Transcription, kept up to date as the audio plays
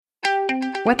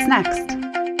What's next?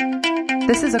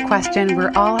 This is a question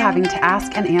we're all having to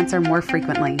ask and answer more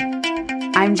frequently.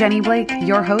 I'm Jenny Blake,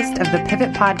 your host of the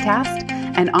Pivot Podcast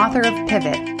and author of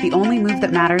Pivot, The Only Move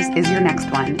That Matters Is Your Next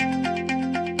One.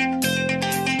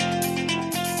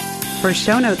 For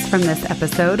show notes from this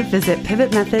episode, visit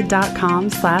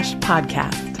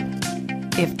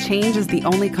pivotmethod.com/podcast. If change is the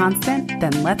only constant,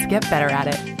 then let's get better at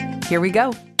it. Here we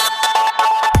go.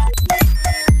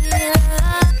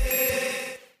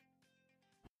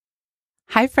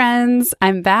 Hi friends,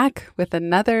 I'm back with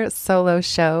another solo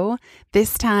show,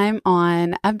 this time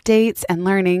on updates and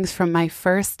learnings from my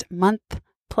first month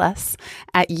plus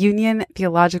at Union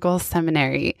Theological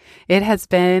Seminary. It has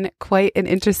been quite an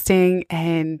interesting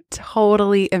and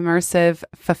totally immersive,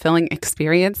 fulfilling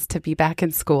experience to be back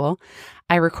in school.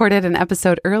 I recorded an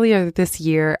episode earlier this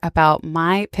year about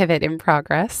my pivot in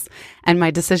progress and my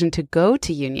decision to go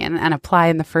to Union and apply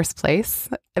in the first place,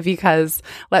 because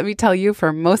let me tell you,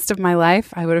 for most of my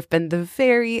life, I would have been the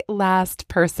very last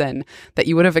person that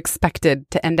you would have expected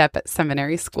to end up at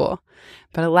seminary school.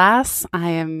 But alas, I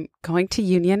am going to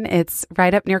Union. It's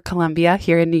right up near Columbia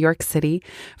here in New York City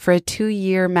for a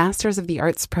 2-year Masters of the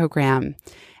Arts program.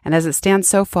 And as it stands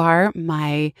so far,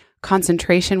 my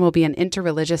concentration will be in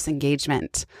interreligious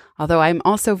engagement, although I'm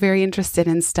also very interested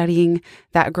in studying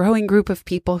that growing group of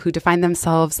people who define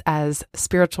themselves as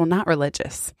spiritual, not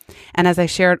religious. And as I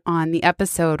shared on the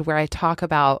episode where I talk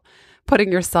about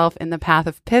putting yourself in the path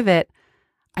of pivot,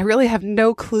 I really have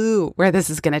no clue where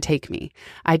this is going to take me.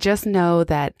 I just know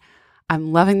that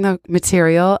I'm loving the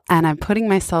material and I'm putting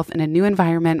myself in a new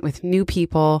environment with new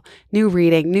people, new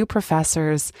reading, new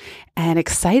professors, and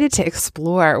excited to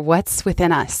explore what's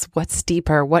within us, what's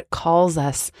deeper, what calls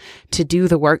us to do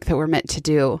the work that we're meant to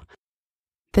do.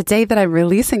 The day that I'm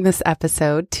releasing this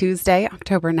episode, Tuesday,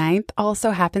 October 9th,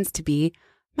 also happens to be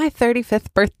my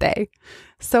 35th birthday.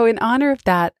 So in honor of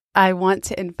that, I want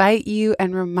to invite you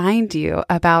and remind you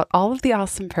about all of the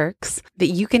awesome perks that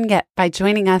you can get by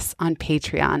joining us on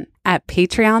Patreon at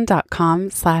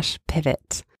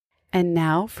patreon.com/pivot. And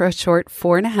now for a short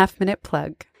 4.5-minute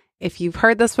plug. If you've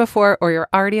heard this before or you're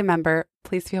already a member,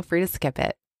 please feel free to skip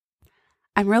it.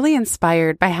 I'm really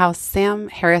inspired by how Sam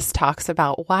Harris talks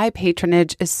about why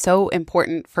patronage is so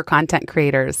important for content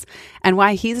creators and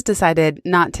why he's decided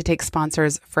not to take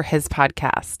sponsors for his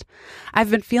podcast.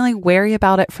 I've been feeling wary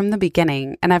about it from the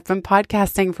beginning, and I've been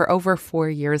podcasting for over 4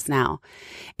 years now.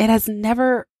 It has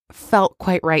never felt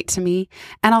quite right to me,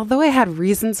 and although I had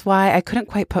reasons why, I couldn't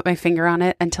quite put my finger on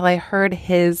it until I heard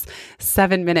his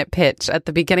 7-minute pitch at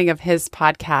the beginning of his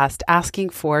podcast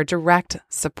asking for direct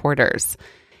supporters.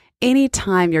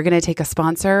 Anytime you're going to take a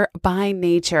sponsor, by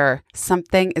nature,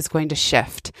 something is going to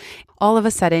shift. All of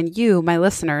a sudden, you, my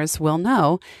listeners, will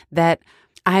know that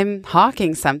I'm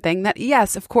hawking something that,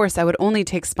 yes, of course, I would only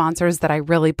take sponsors that I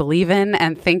really believe in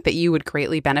and think that you would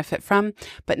greatly benefit from.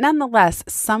 But nonetheless,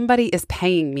 somebody is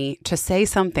paying me to say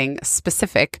something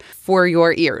specific for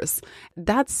your ears.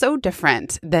 That's so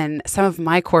different than some of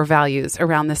my core values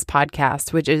around this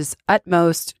podcast, which is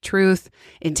utmost truth,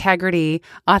 integrity,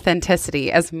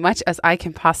 authenticity, as much as I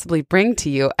can possibly bring to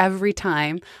you every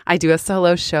time I do a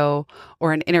solo show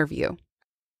or an interview.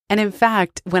 And in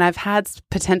fact, when I've had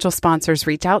potential sponsors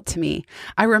reach out to me,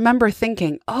 I remember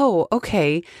thinking, oh,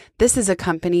 okay, this is a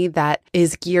company that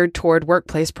is geared toward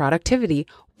workplace productivity.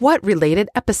 What related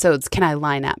episodes can I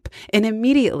line up? And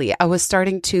immediately I was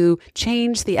starting to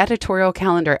change the editorial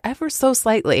calendar ever so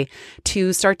slightly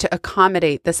to start to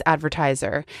accommodate this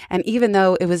advertiser. And even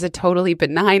though it was a totally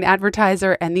benign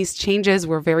advertiser and these changes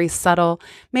were very subtle,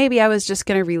 maybe I was just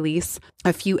going to release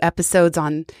a few episodes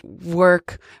on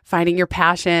work, finding your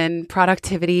passion,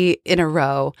 productivity in a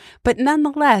row. But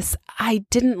nonetheless, I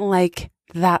didn't like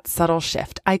that subtle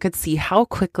shift. I could see how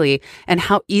quickly and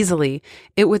how easily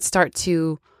it would start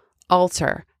to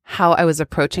alter how I was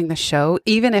approaching the show,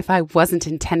 even if I wasn't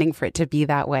intending for it to be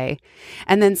that way.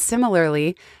 And then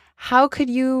similarly, how could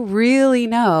you really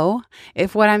know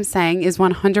if what I'm saying is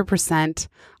 100%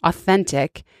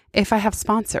 authentic if I have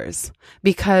sponsors?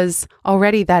 Because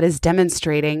already that is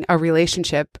demonstrating a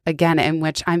relationship, again, in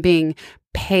which I'm being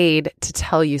paid to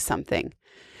tell you something.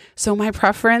 So my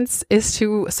preference is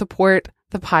to support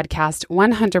the podcast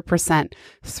 100%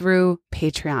 through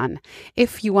Patreon.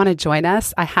 If you want to join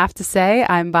us, I have to say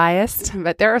I'm biased,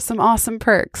 but there are some awesome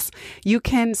perks. You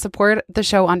can support the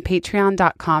show on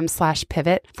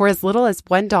patreon.com/pivot for as little as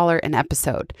 $1 an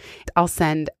episode. I'll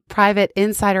send private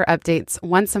insider updates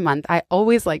once a month. I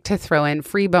always like to throw in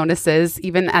free bonuses,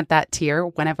 even at that tier,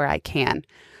 whenever I can.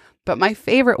 But my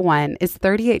favorite one is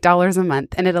 $38 a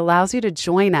month, and it allows you to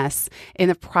join us in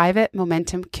a private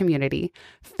Momentum community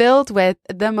filled with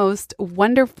the most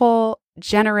wonderful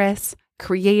generous,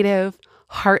 creative,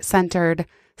 heart-centered,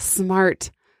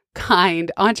 smart,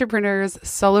 kind entrepreneurs,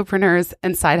 solopreneurs,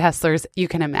 and side hustlers you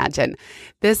can imagine.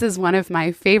 This is one of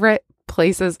my favorite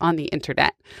places on the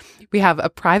internet. We have a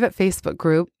private Facebook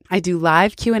group. I do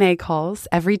live Q&A calls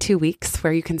every 2 weeks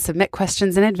where you can submit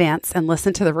questions in advance and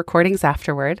listen to the recordings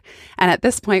afterward. And at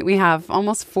this point, we have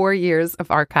almost 4 years of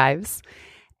archives.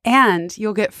 And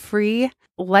you'll get free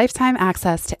lifetime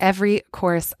access to every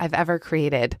course I've ever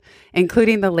created,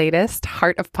 including the latest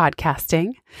Heart of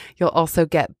Podcasting. You'll also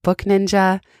get Book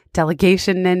Ninja,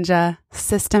 Delegation Ninja,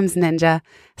 Systems Ninja,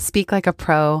 Speak Like a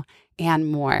Pro, and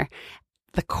more.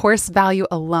 The course value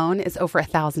alone is over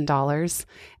 $1,000,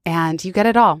 and you get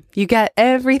it all. You get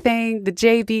everything, the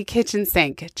JB kitchen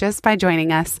sink, just by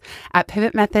joining us at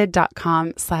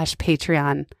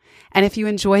pivotmethod.com/Patreon. And if you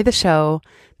enjoy the show,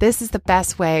 this is the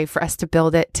best way for us to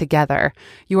build it together.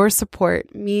 Your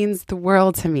support means the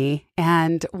world to me.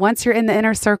 And once you're in the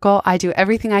inner circle, I do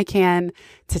everything I can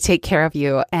to take care of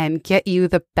you and get you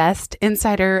the best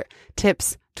insider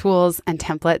tips, tools, and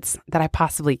templates that I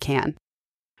possibly can.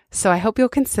 So I hope you'll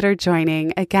consider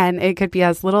joining. Again, it could be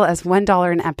as little as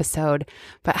 $1 an episode,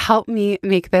 but help me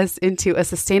make this into a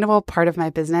sustainable part of my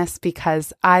business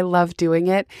because I love doing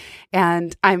it.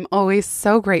 And I'm always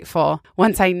so grateful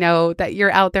once I know that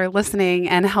you're out there listening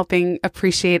and helping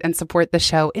appreciate and support the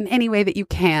show in any way that you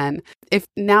can. If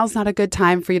now's not a good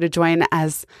time for you to join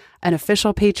as an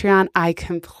official Patreon, I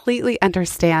completely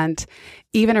understand.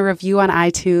 Even a review on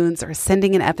iTunes or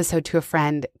sending an episode to a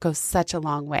friend goes such a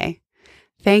long way.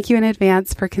 Thank you in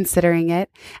advance for considering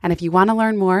it. And if you want to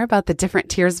learn more about the different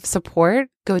tiers of support,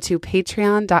 go to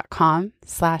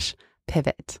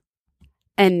patreon.com/pivot.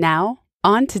 And now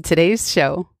on to today's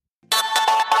show.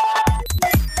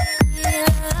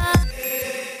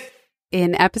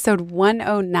 In episode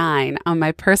 109 on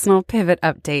my personal pivot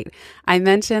update, I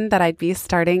mentioned that I'd be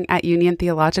starting at Union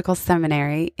Theological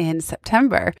Seminary in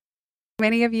September.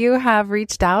 Many of you have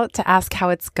reached out to ask how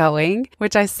it's going,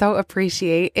 which I so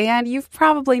appreciate. And you've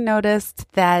probably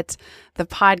noticed that the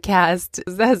podcast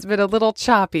has been a little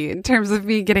choppy in terms of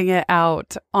me getting it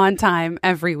out on time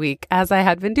every week, as I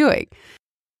had been doing.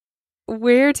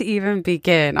 Where to even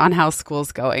begin on how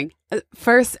school's going?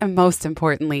 First and most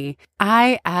importantly,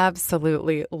 I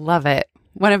absolutely love it.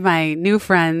 One of my new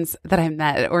friends that I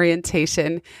met at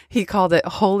orientation, he called it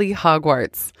Holy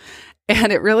Hogwarts.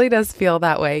 And it really does feel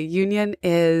that way. Union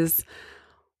is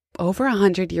over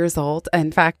 100 years old.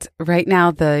 In fact, right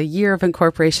now, the year of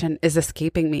incorporation is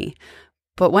escaping me.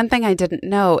 But one thing I didn't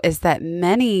know is that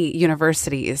many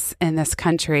universities in this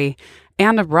country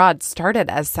and abroad started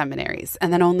as seminaries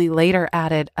and then only later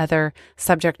added other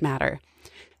subject matter.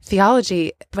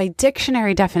 Theology, by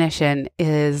dictionary definition,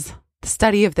 is the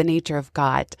study of the nature of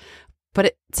God. But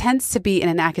it tends to be in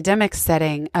an academic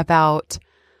setting about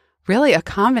really a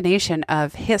combination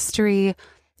of history,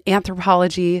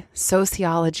 anthropology,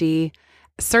 sociology.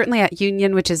 Certainly at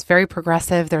Union, which is very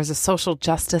progressive, there's a social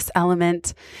justice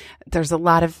element. There's a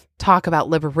lot of talk about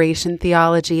liberation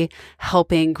theology,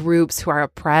 helping groups who are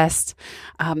oppressed,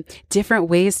 different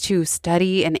ways to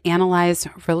study and analyze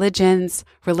religions,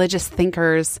 religious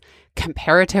thinkers,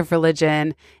 comparative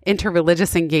religion,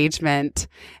 interreligious engagement.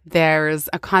 There's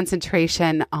a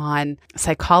concentration on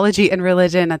psychology and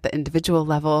religion at the individual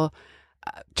level,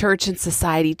 church and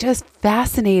society, just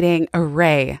fascinating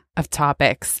array of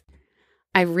topics.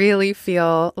 I really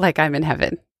feel like I'm in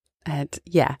heaven. And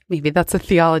yeah, maybe that's a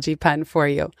theology pun for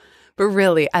you. But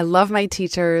really, I love my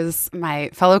teachers. My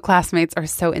fellow classmates are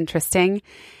so interesting.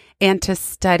 And to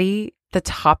study the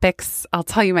topics, I'll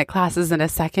tell you my classes in a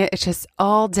second. It's just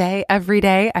all day, every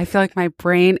day. I feel like my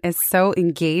brain is so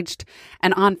engaged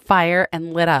and on fire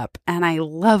and lit up. And I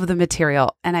love the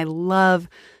material and I love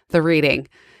the reading.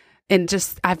 And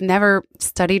just, I've never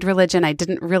studied religion. I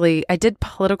did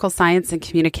political science and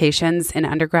communications in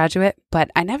undergraduate,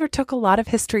 but I never took a lot of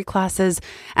history classes.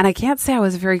 And I can't say I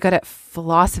was very good at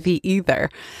philosophy either.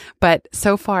 But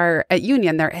so far at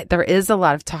Union, there is a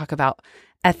lot of talk about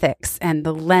ethics and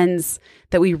the lens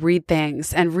that we read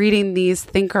things, and reading these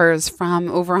thinkers from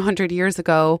over 100 years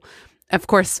ago, of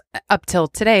course, up till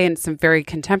today, and some very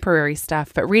contemporary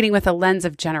stuff, but reading with a lens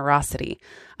of generosity,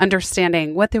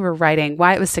 understanding what they were writing,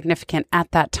 why it was significant at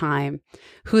that time,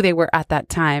 who they were at that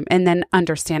time, and then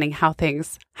understanding how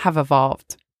things have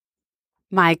evolved.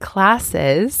 My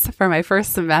classes for my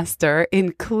first semester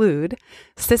include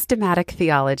systematic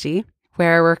theology,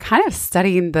 where we're kind of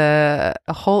studying the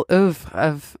whole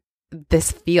of this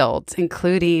field,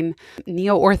 including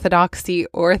neo-orthodoxy,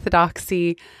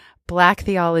 orthodoxy, Black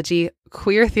theology,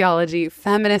 queer theology,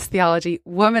 feminist theology,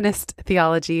 womanist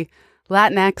theology,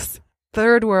 Latinx,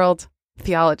 third world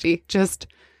theology. Just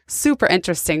super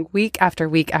interesting week after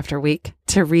week after week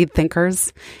to read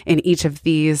thinkers in each of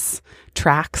these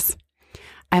tracks.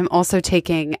 I'm also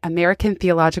taking American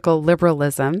Theological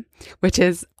Liberalism, which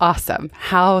is awesome.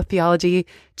 How theology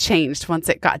changed once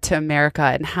it got to America,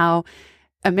 and how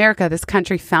America, this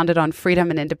country founded on freedom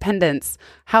and independence,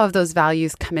 how have those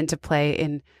values come into play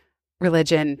in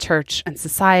religion, church, and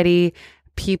society?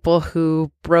 People who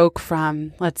broke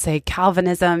from, let's say,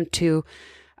 Calvinism to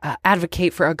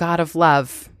advocate for a God of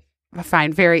love. I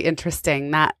find very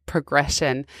interesting that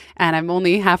progression. And I'm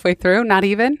only halfway through, not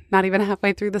even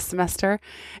halfway through the semester.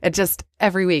 It just,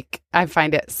 every week, I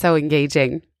find it so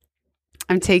engaging.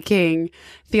 I'm taking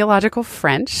theological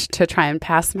French to try and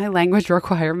pass my language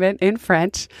requirement in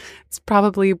French. It's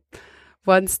probably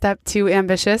one step too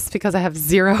ambitious because I have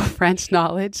zero French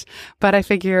knowledge, but I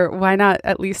figure why not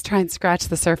at least try and scratch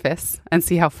the surface and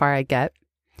see how far I get.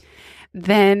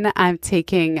 Then I'm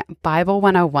taking Bible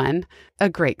 101, a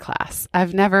great class.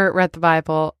 I've never read the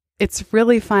Bible. It's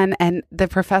really fun, and the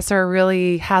professor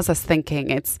really has us thinking.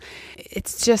 It's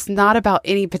just not about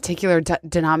any particular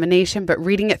denomination, but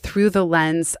reading it through the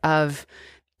lens of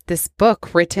this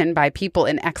book written by people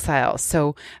in exile.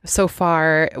 So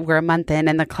far, we're a month in,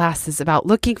 and the class is about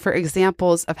looking for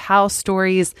examples of how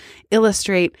stories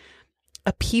illustrate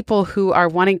a people who are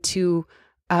wanting to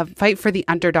fight for the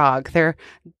underdog.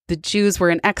 The Jews were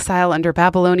in exile under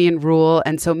Babylonian rule,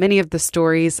 and so many of the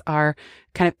stories are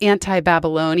kind of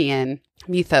anti-Babylonian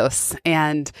mythos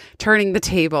and turning the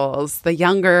tables. The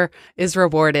younger is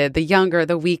rewarded, the younger,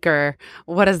 the weaker.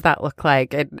 What does that look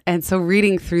like? And so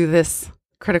reading through this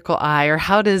critical eye, or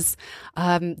how does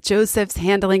Joseph's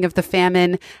handling of the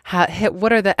famine,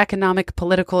 what are the economic,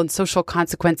 political, and social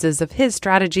consequences of his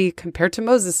strategy compared to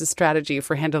Moses' strategy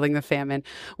for handling the famine?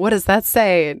 What does that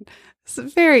say? It's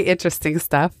very interesting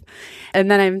stuff. And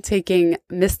then I'm taking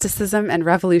Mysticism and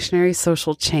Revolutionary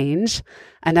Social Change,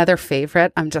 another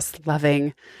favorite. I'm just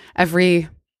loving. Every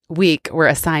week we're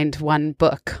assigned one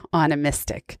book on a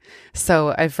mystic.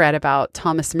 So I've read about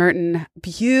Thomas Merton,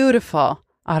 beautiful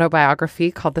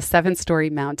autobiography called The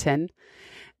Seven-Story Mountain.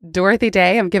 Dorothy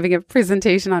Day, I'm giving a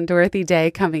presentation on Dorothy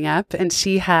Day coming up, and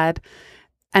she had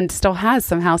and still has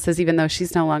some houses, even though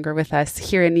she's no longer with us,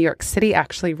 here in New York City,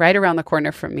 actually right around the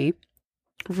corner from me.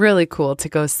 Really cool to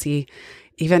go see,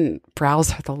 even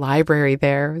browse the library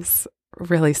there. It was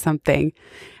really something.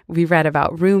 We read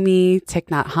about Rumi, Thich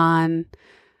Nhat Hanh.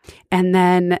 And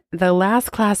then the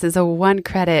last class is a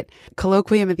 1-credit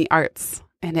colloquium in the arts.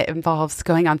 And it involves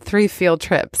going on 3 field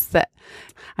trips that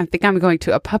I think I'm going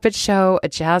to a puppet show, a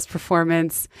jazz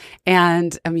performance,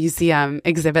 and a museum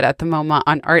exhibit at the MoMA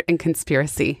on art and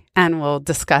conspiracy. And we'll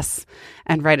discuss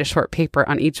and write a short paper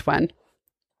on each one.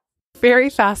 Very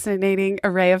fascinating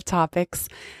array of topics.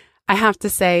 I have to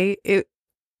say,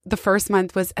 the first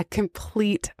month was a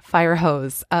complete fire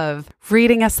hose of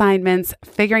reading assignments,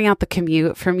 figuring out the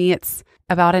commute. For me, it's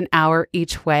about an hour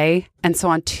each way. And so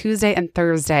on Tuesday and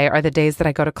Thursday are the days that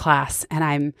I go to class, and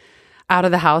I'm out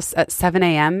of the house at 7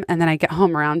 a.m. and then I get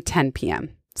home around 10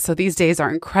 p.m. So these days are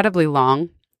incredibly long.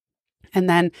 And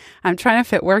then I'm trying to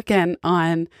fit work in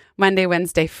on Monday,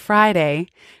 Wednesday, Friday.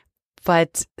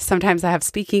 But sometimes I have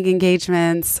speaking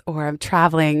engagements, or I'm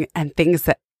traveling and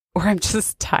or I'm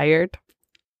just tired.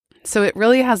 So it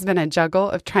really has been a juggle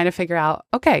of trying to figure out,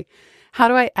 okay, how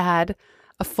do I add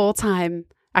a full-time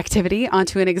activity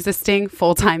onto an existing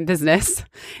full-time business?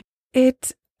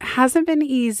 It hasn't been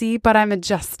easy, but I'm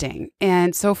adjusting.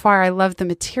 And so far, I love the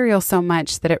material so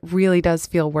much that it really does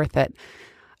feel worth it.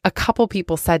 A couple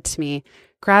people said to me,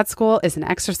 grad school is an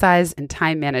exercise in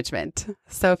time management.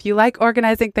 So if you like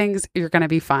organizing things, you're going to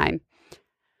be fine.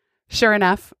 Sure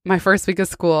enough, my first week of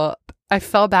school, I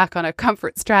fell back on a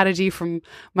comfort strategy from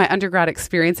my undergrad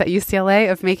experience at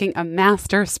UCLA of making a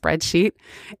master spreadsheet.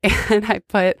 And I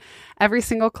put every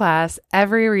single class,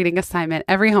 every reading assignment,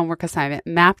 every homework assignment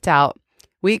mapped out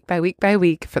week by week by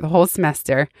week for the whole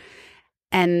semester.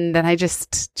 And then I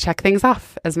just check things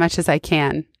off as much as I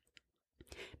can.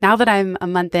 Now that I'm a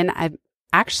month in, I'm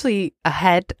actually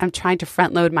ahead. I'm trying to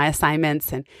front load my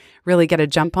assignments and really get a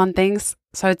jump on things.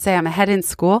 So I would say I'm ahead in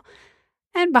school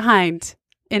and behind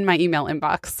in my email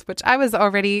inbox, which I was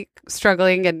already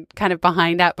struggling and kind of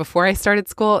behind at before I started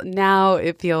school. Now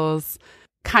it feels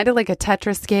kind of like a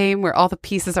Tetris game where all the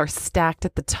pieces are stacked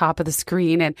at the top of the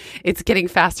screen and it's getting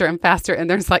faster and faster, and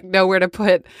there's like nowhere to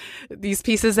put these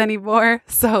pieces anymore.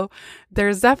 So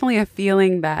there's definitely a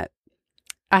feeling that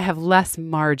I have less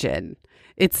margin.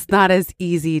 It's not as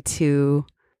easy to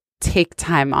take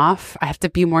time off. I have to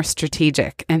be more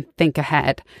strategic and think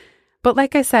ahead. But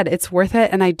like I said, it's worth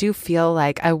it. And I do feel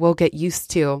like I will get used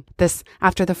to this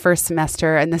after the first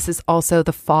semester. And this is also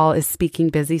the fall is speaking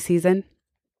busy season.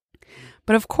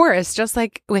 But of course, just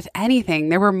like with anything,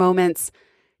 there were moments,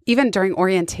 even during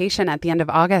orientation at the end of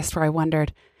August, where I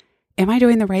wondered, am I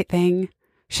doing the right thing?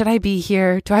 Should I be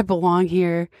here? Do I belong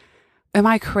here? Am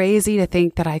I crazy to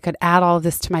think that I could add all of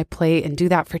this to my plate and do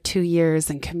that for 2 years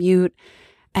and commute?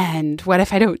 And what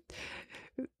if I don't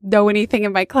know anything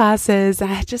in my classes?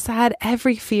 And I just had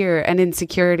every fear and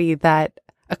insecurity that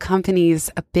accompanies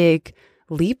a big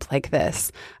leap like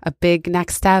this, a big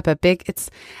next step,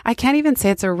 I can't even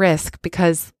say it's a risk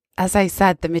because, as I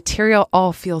said, the material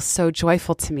all feels so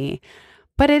joyful to me.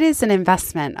 But it is an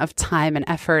investment of time and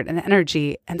effort and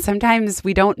energy. And sometimes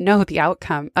we don't know the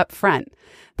outcome up front.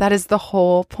 That is the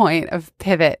whole point of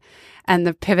Pivot and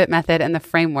the Pivot method and the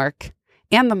framework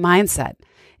and the mindset,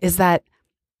 is that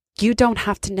you don't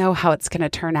have to know how it's going to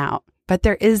turn out. But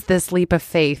there is this leap of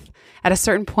faith at a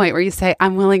certain point where you say,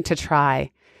 I'm willing to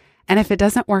try. And if it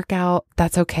doesn't work out,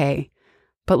 that's okay.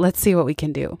 But let's see what we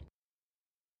can do.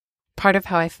 Part of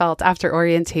how I felt after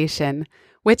orientation,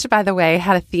 which, by the way,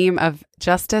 had a theme of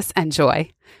justice and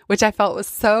joy, which I felt was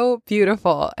so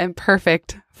beautiful and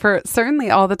perfect for certainly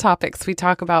all the topics we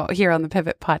talk about here on the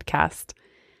Pivot podcast.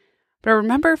 But I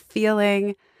remember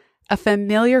feeling a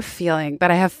familiar feeling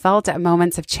that I have felt at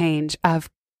moments of change, of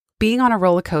being on a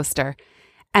roller coaster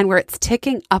and where it's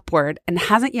ticking upward and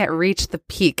hasn't yet reached the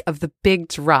peak of the big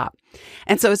drop.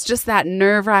 And so it's just that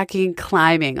nerve-wracking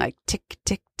climbing, like tick,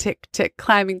 tick, tick, tick,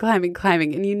 climbing.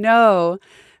 And you know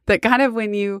that kind of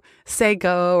when you say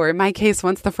go, or in my case,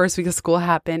 once the first week of school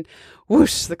happened,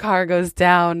 whoosh, the car goes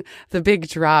down, the big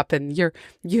drop, and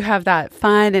you have that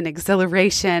fun and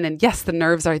exhilaration. And yes, the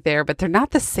nerves are there, but they're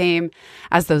not the same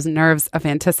as those nerves of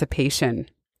anticipation.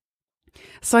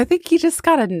 So I think you just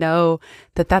got to know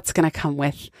that that's going to come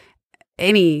with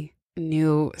any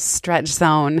new stretch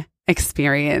zone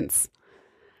experience.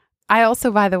 I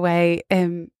also, by the way,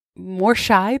 am more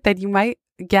shy than you might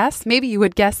guess. Maybe you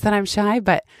would guess that I'm shy,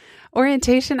 but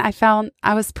orientation, I found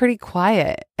I was pretty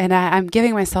quiet, and I'm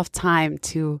giving myself time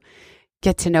to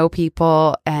get to know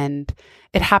people, and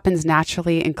it happens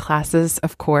naturally in classes,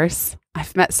 of course.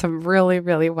 I've met some really,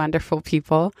 really wonderful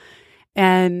people,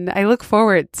 and I look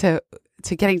forward to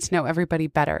getting to know everybody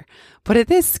better. But it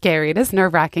is scary. It is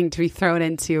nerve-wracking to be thrown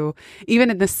into,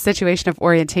 even in this situation of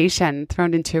orientation,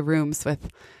 thrown into rooms with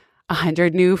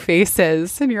 100 new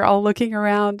faces, and you're all looking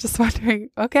around just wondering,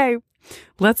 okay,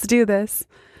 let's do this.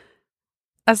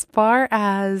 As far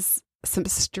as some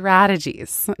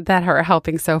strategies that are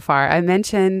helping so far, I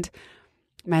mentioned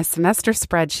my semester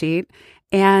spreadsheet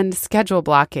and schedule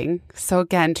blocking. So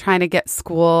again, trying to get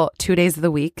school 2 days of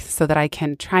the week so that I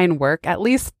can try and work at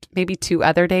least maybe 2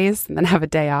 other days and then have a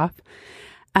day off.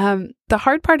 The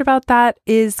hard part about that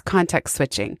is context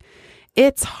switching.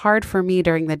 It's hard for me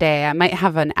during the day. I might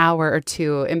have an hour or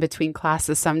 2 in between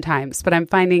classes sometimes, but I'm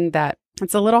finding that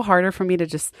it's a little harder for me to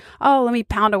just, let me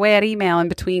pound away at email in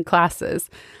between classes.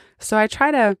 So I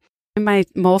try to, in my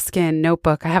Moleskine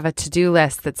notebook, I have a to-do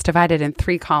list that's divided in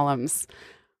 3 columns: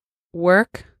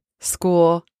 work,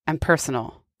 school, and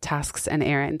personal tasks and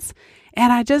errands.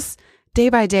 And I just day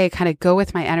by day kind of go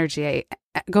with my energy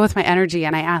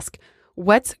and I ask,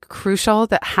 what's crucial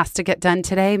that has to get done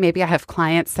today? Maybe I have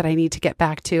clients that I need to get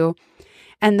back to,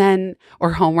 and then,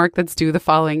 or homework that's due the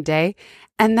following day.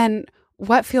 And then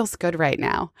what feels good right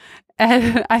now?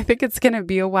 And I think it's going to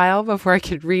be a while before I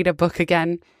could read a book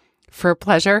again for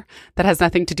pleasure that has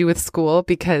nothing to do with school,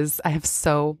 because I have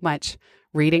so much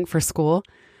reading for school.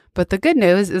 But the good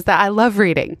news is that I love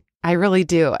reading. I really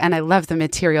do. And I love the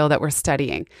material that we're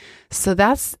studying. So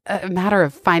that's a matter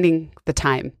of finding the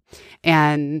time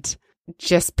and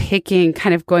just picking,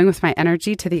 kind of going with my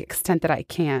energy to the extent that I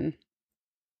can.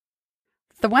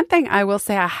 The one thing I will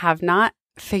say I have not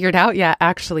figured out yet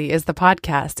actually is the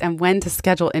podcast and when to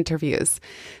schedule interviews.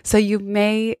 So you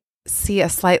may see a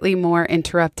slightly more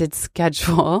interrupted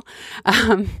schedule.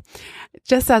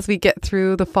 Just as we get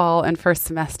through the fall and first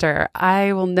semester,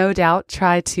 I will no doubt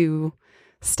try to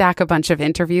stack a bunch of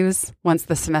interviews once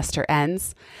the semester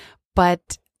ends.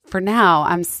 But for now,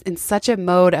 I'm in such a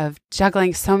mode of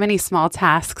juggling so many small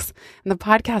tasks, and the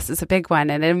podcast is a big one,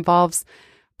 and it involves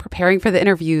preparing for the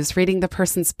interviews, reading the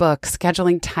person's book,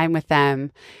 scheduling time with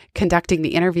them, conducting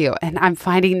the interview. And I'm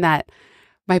finding that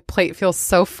my plate feels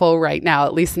so full right now,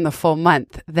 at least in the full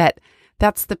month,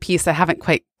 that's the piece I haven't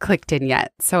quite clicked in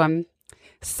yet. So I'm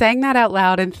saying that out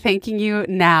loud and thanking you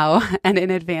now and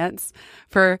in advance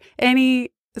for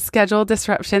any schedule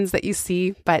disruptions that you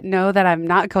see, but know that I'm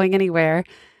not going anywhere.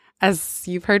 As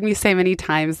you've heard me say many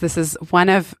times, this is one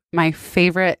of my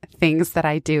favorite things that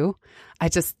I do. I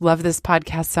just love this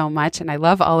podcast so much, and I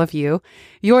love all of you.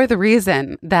 You're the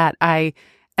reason that I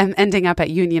am ending up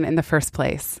at Union in the first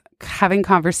place, having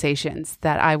conversations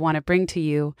that I want to bring to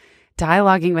you,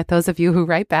 dialoguing with those of you who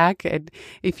write back, and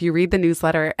if you read the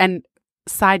newsletter. And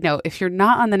side note, if you're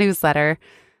not on the newsletter,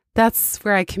 that's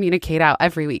where I communicate out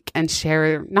every week and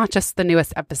share not just the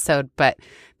newest episode, but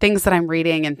things that I'm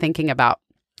reading and thinking about.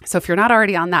 So if you're not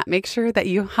already on that, make sure that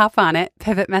you hop on it,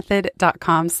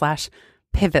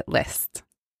 pivotmethod.com/pivotlist.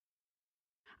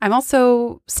 I'm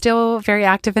also still very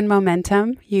active in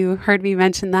Momentum. You heard me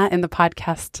mention that in the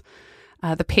podcast,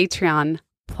 the Patreon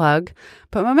plug,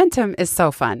 but Momentum is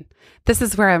so fun. This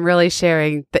is where I'm really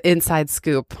sharing the inside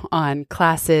scoop on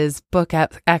classes, book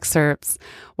excerpts,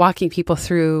 walking people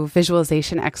through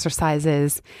visualization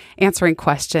exercises, answering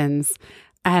questions.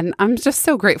 And I'm just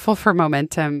so grateful for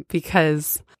Momentum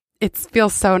because it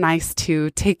feels so nice to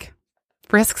take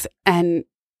risks and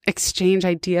exchange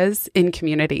ideas in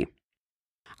community.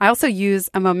 I also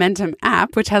use a Momentum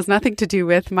app, which has nothing to do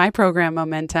with my program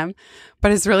Momentum,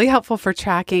 but is really helpful for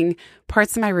tracking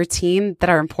parts of my routine that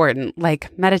are important,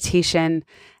 like meditation,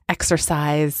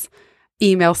 exercise,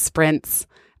 email sprints.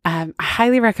 I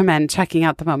highly recommend checking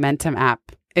out the Momentum app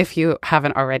if you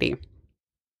haven't already.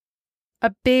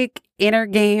 A big inner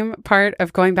game part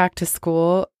of going back to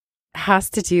school has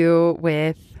to do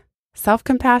with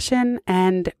self-compassion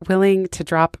and willing to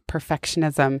drop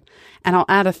perfectionism. And I'll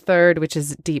add a third, which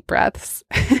is deep breaths.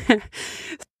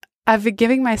 I've been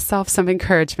giving myself some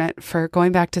encouragement for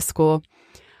going back to school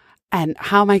and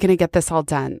how am I going to get this all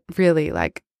done? Really,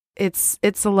 like it's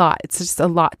a lot. It's just a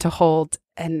lot to hold.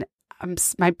 And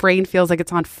my brain feels like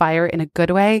it's on fire in a good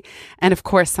way. And of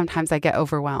course, sometimes I get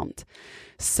overwhelmed.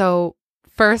 So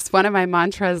first, one of my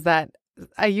mantras that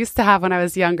I used to have when I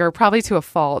was younger, probably to a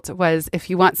fault, was if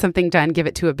you want something done, give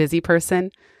it to a busy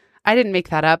person. I didn't make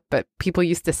that up, but people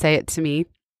used to say it to me.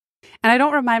 And I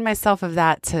don't remind myself of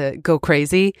that to go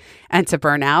crazy and to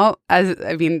burn out. As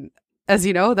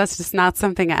you know, that's just not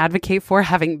something I advocate for,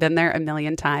 having been there a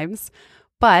million times.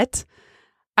 But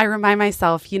I remind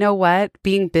myself, you know what?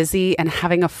 Being busy and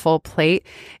having a full plate,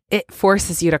 it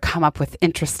forces you to come up with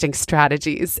interesting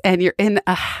strategies. And you're in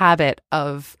a habit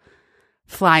of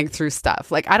flying through stuff.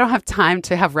 Like I don't have time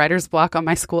to have writer's block on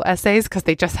my school essays because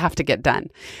they just have to get done.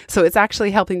 So it's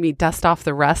actually helping me dust off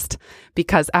the rust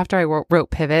because after I wrote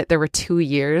Pivot, there were 2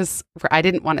 years where I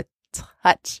didn't want to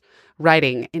touch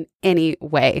writing in any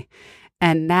way.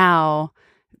 And now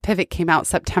Pivot came out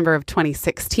September of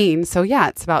 2016. So yeah,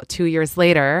 it's about 2 years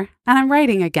later and I'm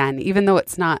writing again, even though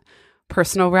it's not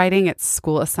personal writing, it's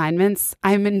school assignments.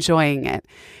 I'm enjoying it.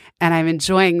 And I'm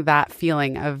enjoying that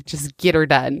feeling of just get her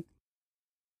done.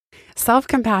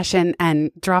 Self-compassion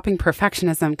and dropping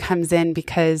perfectionism comes in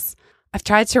because I've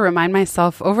tried to remind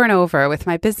myself over and over with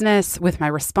my business, with my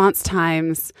response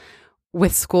times,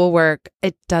 with schoolwork,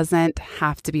 it doesn't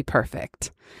have to be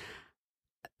perfect.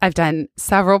 I've done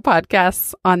several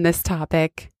podcasts on this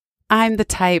topic. I'm the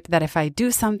type that if I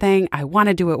do something, I want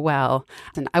to do it well.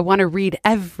 And I want to read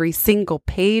every single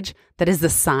page that is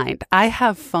assigned. I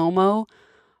have FOMO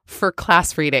for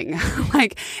class reading.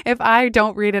 Like if I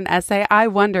don't read an essay, I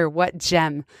wonder what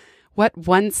gem, what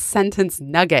one sentence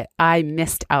nugget I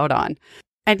missed out on.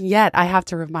 And yet I have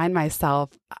to remind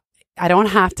myself, I don't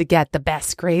have to get the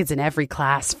best grades in every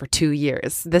class for 2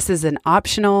 years. This is an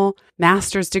optional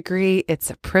master's degree. It's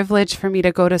a privilege for me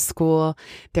to go to school.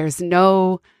 There's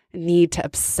no need to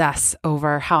obsess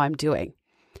over how I'm doing.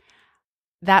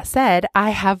 That said, I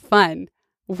have fun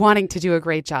wanting to do a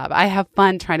great job. I have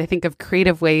fun trying to think of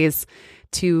creative ways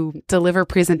to deliver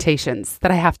presentations that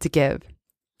I have to give.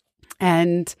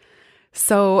 And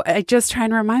so I just try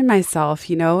and remind myself,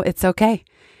 it's okay.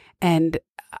 And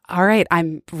all right,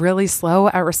 I'm really slow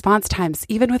at response times,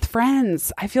 even with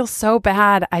friends. I feel so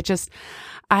bad.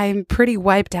 I'm pretty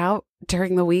wiped out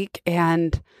during the week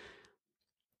and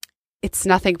it's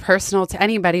nothing personal to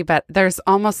anybody, but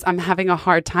I'm having a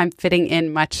hard time fitting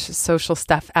in much social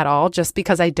stuff at all just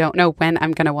because I don't know when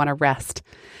I'm going to want to rest.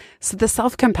 So the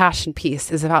self-compassion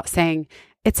piece is about saying,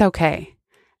 it's okay.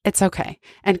 It's okay.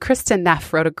 And Kristin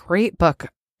Neff wrote a great book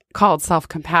called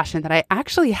Self-Compassion that I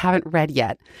actually haven't read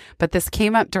yet, but this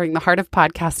came up during the Heart of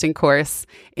Podcasting course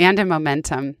and in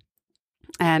Momentum.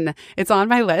 And it's on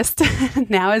my list.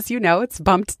 Now, as you know, it's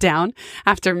bumped down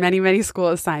after many, many school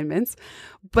assignments.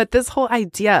 But this whole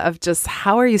idea of just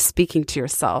how are you speaking to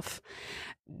yourself?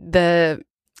 The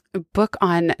book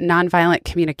on nonviolent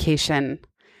communication,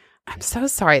 I'm so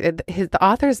sorry. The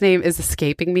author's name is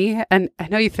escaping me. And I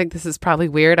know you think this is probably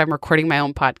weird. I'm recording my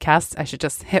own podcast. I should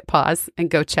just hit pause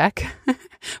and go check.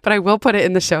 but I will put it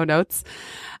in the show notes.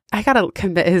 I got to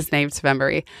commit his name to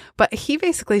memory. But he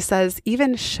basically says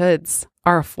even shoulds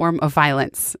are a form of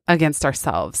violence against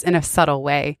ourselves in a subtle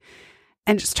way.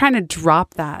 And just trying to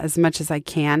drop that as much as I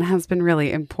can has been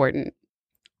really important.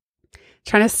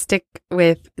 Trying to stick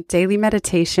with daily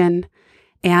meditation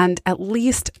and at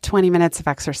least 20 minutes of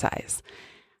exercise.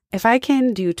 If I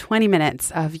can do 20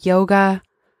 minutes of yoga,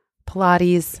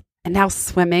 Pilates, and now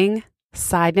swimming,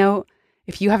 side note,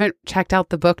 if you haven't checked out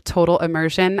the book Total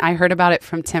Immersion, I heard about it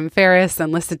from Tim Ferriss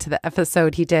and listened to the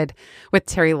episode he did with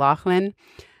Terry Laughlin.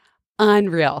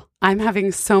 Unreal. I'm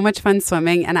having so much fun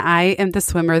swimming, and I am the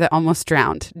swimmer that almost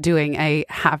drowned doing a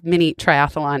half mini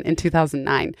triathlon in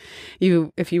 2009.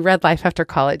 If you read Life After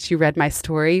College, you read my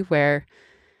story where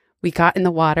we got in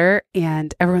the water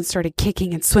and everyone started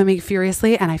kicking and swimming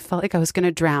furiously, and I felt like I was going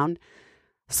to drown.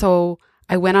 So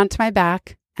I went onto my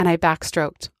back and I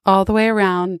backstroked all the way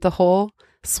around the whole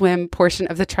swim portion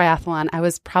of the triathlon. I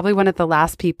was probably one of the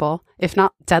last people, if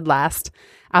not dead last,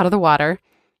 out of the water,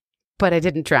 but I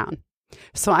didn't drown.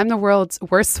 So I'm the world's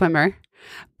worst swimmer.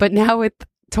 But now with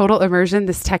Total Immersion,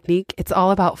 this technique, it's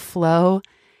all about flow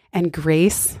and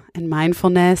grace and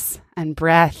mindfulness and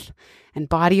breath and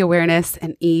body awareness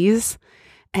and ease.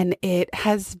 And it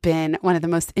has been one of the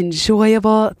most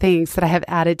enjoyable things that I have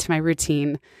added to my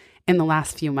routine in the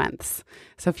last few months.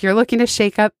 So if you're looking to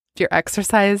shake up your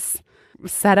exercise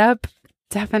setup,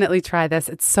 definitely try this.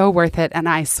 It's so worth it. And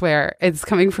I swear it's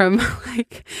coming from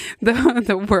like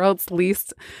the world's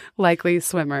least likely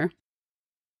swimmer.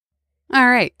 All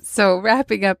right. So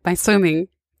wrapping up my swimming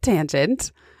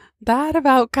tangent, that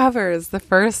about covers the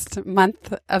first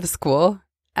month of school.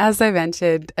 As I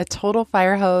mentioned, a total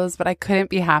fire hose, but I couldn't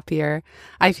be happier.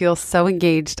 I feel so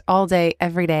engaged all day,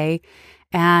 every day.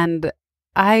 And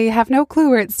I have no clue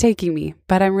where it's taking me,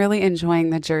 but I'm really enjoying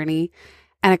the journey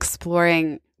and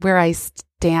exploring where I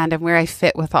stand and where I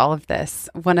fit with all of this.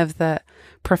 One of the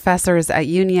professors at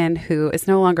Union, who is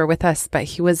no longer with us, but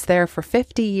he was there for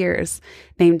 50 years,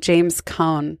 named James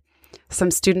Cone.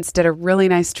 Some students did a really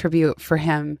nice tribute for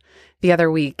him the other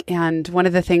week. And one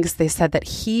of the things they said that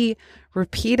he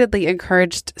repeatedly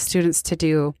encouraged students to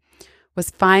do was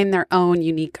find their own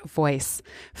unique voice,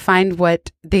 find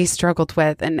what they struggled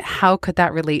with, and how could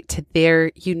that relate to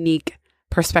their unique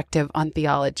perspective on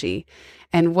theology.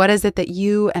 And what is it that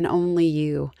you and only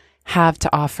you have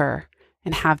to offer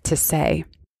and have to say?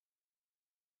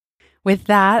 With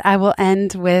that, I will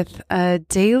end with a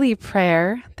daily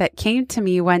prayer that came to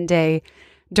me one day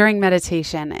during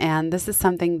meditation. And this is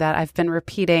something that I've been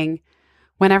repeating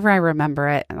whenever I remember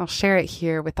it. And I'll share it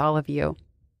here with all of you.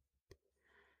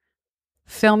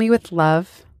 Fill me with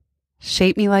love,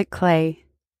 shape me like clay,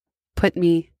 put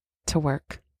me to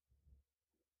work.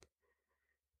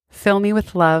 Fill me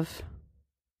with love,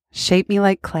 shape me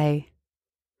like clay,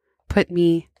 put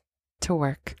me to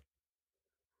work.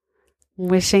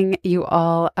 Wishing you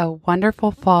all a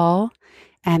wonderful fall.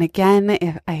 And again,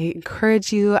 if I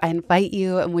encourage you, I invite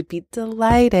you, and would be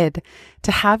delighted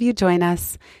to have you join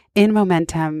us in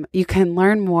Momentum. You can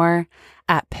learn more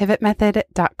at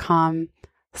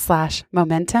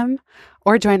pivotmethod.com/momentum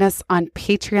or join us on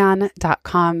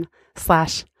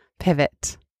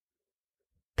patreon.com/pivot.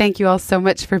 Thank you all so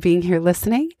much for being here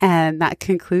listening. And that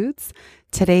concludes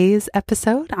today's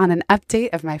episode on an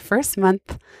update of my first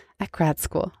month at grad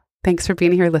school. Thanks for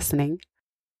being here listening.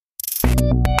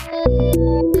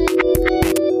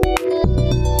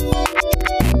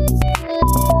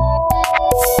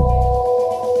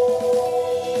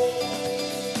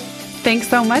 Thanks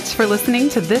so much for listening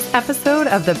to this episode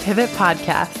of the Pivot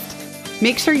Podcast.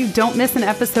 Make sure you don't miss an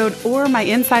episode or my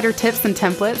insider tips and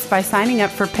templates by signing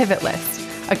up for Pivot List,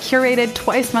 a curated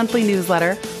twice monthly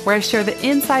newsletter where I share the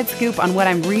inside scoop on what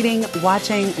I'm reading,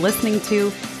 watching, listening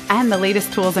to, and the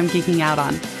latest tools I'm geeking out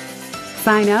on.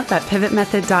 Sign up at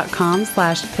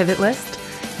pivotmethod.com/pivotlist.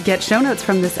 Get show notes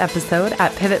from this episode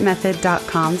at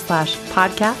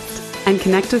pivotmethod.com/podcast and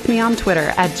connect with me on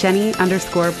Twitter at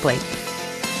Jenny_Blake.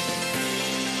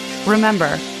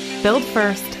 Remember, build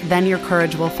first, then your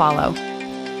courage will follow.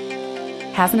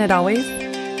 Hasn't it always?